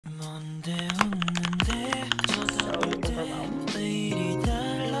So overwhelmed.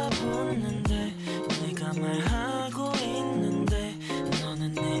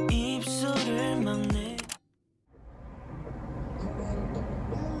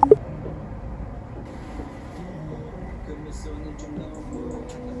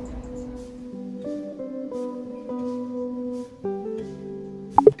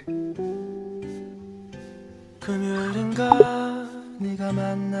 금요일인가 네가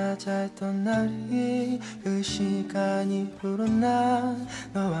만나자 했던 날이 그 시간이 흐르나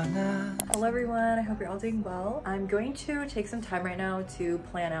너와 나. Hello everyone, I hope you're all doing well. I'm going to take some time right now to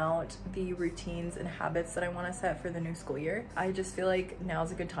plan out the routines and habits that I want to set for the new school year. I just feel like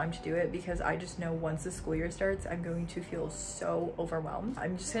now's a good time to do it because I just know once the school year starts, I'm going to feel so overwhelmed.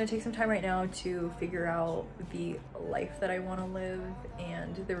 I'm just going to take some time right now to figure out the life that I want to live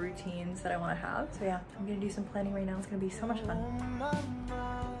and the routines that I want to have. So yeah, I'm going to do some planning right now. It's going to be so much fun.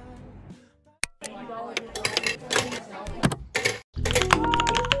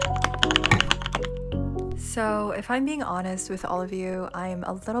 So if I'm being honest with all of you, I'm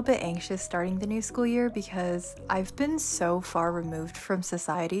a little bit anxious starting the new school year because I've been so far removed from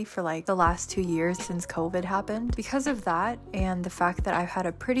society for like the last 2 years since COVID happened. Because of that and the fact that I've had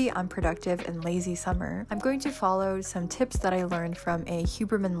a pretty unproductive and lazy summer, I'm going to follow some tips that I learned from a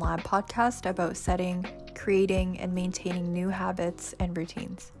Huberman Lab podcast about setting, creating, and maintaining new habits and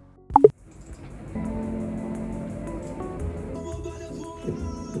routines.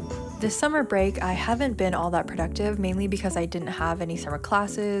 This summer break, I haven't been all that productive, mainly because I didn't have any summer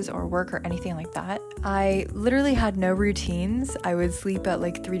classes or work or anything like that. I literally had no routines. I would sleep at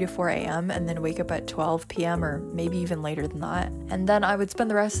like 3 to 4 a.m. and then wake up at 12 p.m. or maybe even later than that. And then I would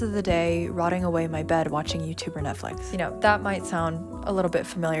spend the rest of the day rotting away in my bed watching YouTube or Netflix. You know, that might sound a little bit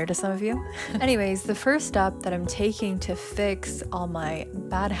familiar to some of you. Anyways, the first step that I'm taking to fix all my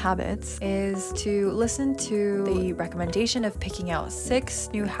bad habits is to listen to the recommendation of picking out 6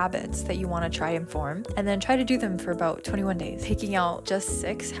 new habits that you want to try and form, and then try to do them for about 21 days. Picking out just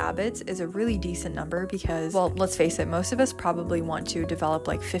 6 habits is a really decent number because, well, let's face it, most of us probably want to develop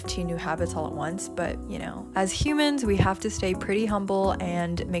like 15 new habits all at once, but you know, as humans, we have to stay pretty humble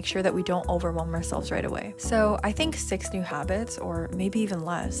and make sure that we don't overwhelm ourselves right away. So I think 6 new habits, or maybe even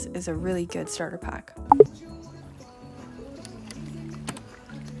less, is a really good starter pack.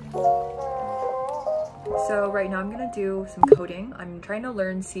 So right now I'm gonna do some coding. I'm trying to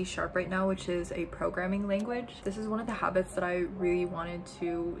learn C# right now, which is a programming language. This is one of the habits that I really wanted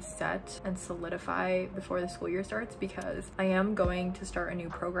to set and solidify before the school year starts because I am going to start a new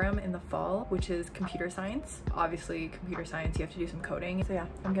program in the fall, which is computer science. Obviously, computer science, you have to do some coding. So yeah,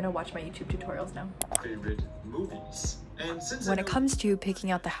 I'm gonna watch my YouTube tutorials now. Favorite movies. When it comes to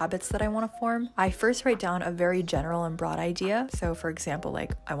picking out the habits that I want to form, I first write down a very general and broad idea. So for example,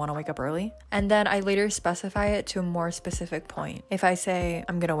 like I want to wake up early, and then I later specify it to a more specific point. If I say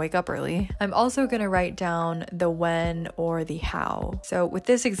I'm gonna wake up early, I'm also gonna write down the when or the how. So with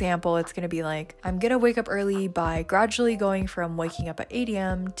this example, it's gonna be like, I'm gonna wake up early by gradually going from waking up at 8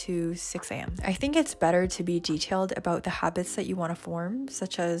 a.m. to 6 a.m. I think it's better to be detailed about the habits that you want to form,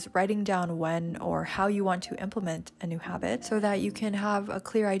 such as writing down when or how you want to implement a new habit so that you can have a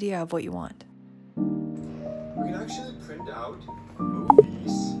clear idea of what you want. We can actually print out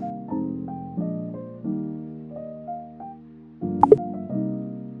movies.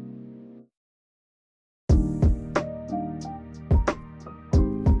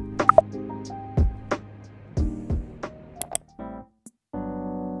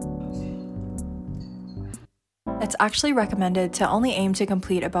 It's actually recommended to only aim to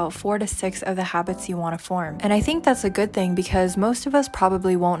complete about 4 to 6 of the habits you want to form. And I think that's a good thing because most of us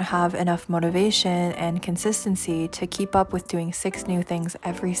probably won't have enough motivation and consistency to keep up with doing 6 new things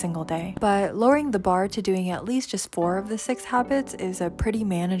every single day. But lowering the bar to doing at least just 4 of the 6 habits is a pretty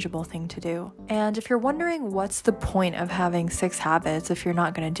manageable thing to do. And if you're wondering what's the point of having 6 habits if you're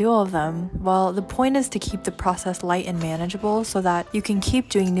not going to do all of them, well, the point is to keep the process light and manageable so that you can keep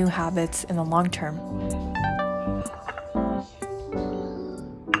doing new habits in the long term.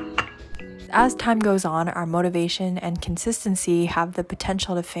 As time goes on, our motivation and consistency have the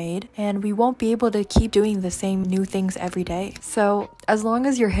potential to fade, and we won't be able to keep doing the same new things every day. So as long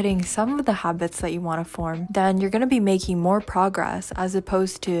as you're hitting some of the habits that you want to form, then you're going to be making more progress as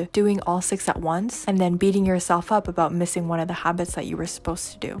opposed to doing all 6 at once and then beating yourself up about missing one of the habits that you were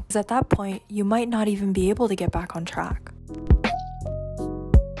supposed to do. Because at that point, you might not even be able to get back on track.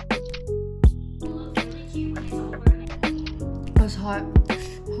 It was hot.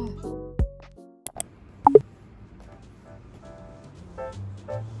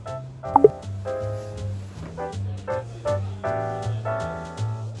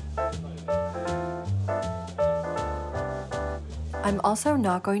 I'm also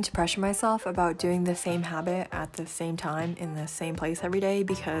not going to pressure myself about doing the same habit at the same time in the same place every day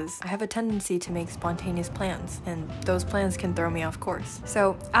because I have a tendency to make spontaneous plans, and those plans can throw me off course.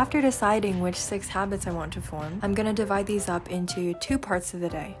 So after deciding which 6 habits I want to form, I'm going to divide these up into 2 parts of the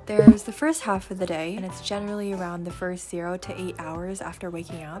day. There's the first half of the day, and it's generally around the first 0 to 8 hours after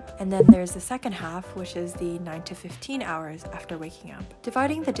waking up, and then there's the second half, which is the 9 to 15 hours after waking up.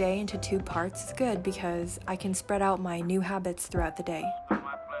 Dividing the day into 2 parts is good because I can spread out my new habits throughout the day.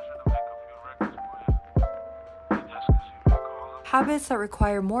 Habits that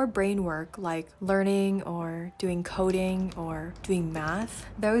require more brain work, like learning or doing coding or doing math,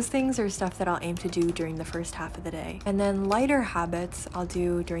 those things are stuff that I'll aim to do during the first half of the day. And then lighter habits I'll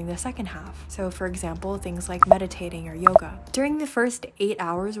do during the second half. So for example, things like meditating or yoga. During the first 8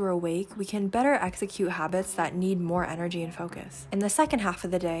 hours we're awake, we can better execute habits that need more energy and focus. In the second half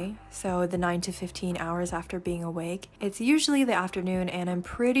of the day, so the 9 to 15 hours after being awake, it's usually the afternoon, and I'm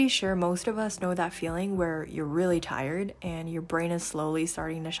pretty sure most of us know that feeling where you're really tired and your brain is slowly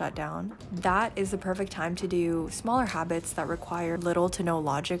starting to shut down. That is the perfect time to do smaller habits that require little to no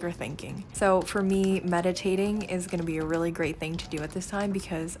logic or thinking. So for me, meditating is going to be a really great thing to do at this time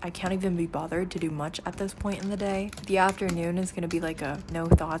because I can't even be bothered to do much at this point in the day. The afternoon is going to be like a no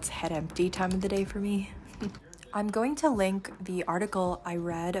thoughts, head empty time of the day for me. I'm going to link the article I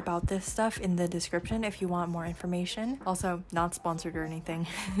read about this stuff in the description if you want more information. Also, not sponsored or anything.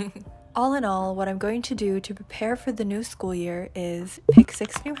 All in all, what I'm going to do to prepare for the new school year is pick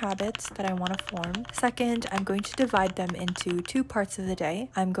 6 new habits that I want to form. Second, I'm going to divide them into 2 parts of the day.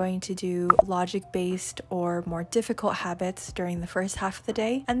 I'm going to do logic-based or more difficult habits during the first half of the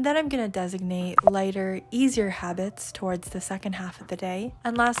day, and then I'm going to designate lighter, easier habits towards the second half of the day.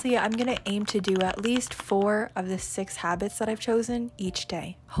 And lastly, I'm going to aim to do at least 4 of the 6 habits that I've chosen each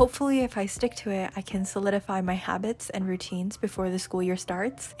day. Hopefully, if I stick to it, I can solidify my habits and routines before the school year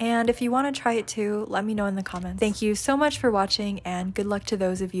starts. And if you want to try it too, let me know in the comments. Thank you so much for watching, and good luck to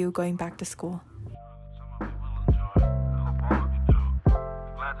those of you going back to school.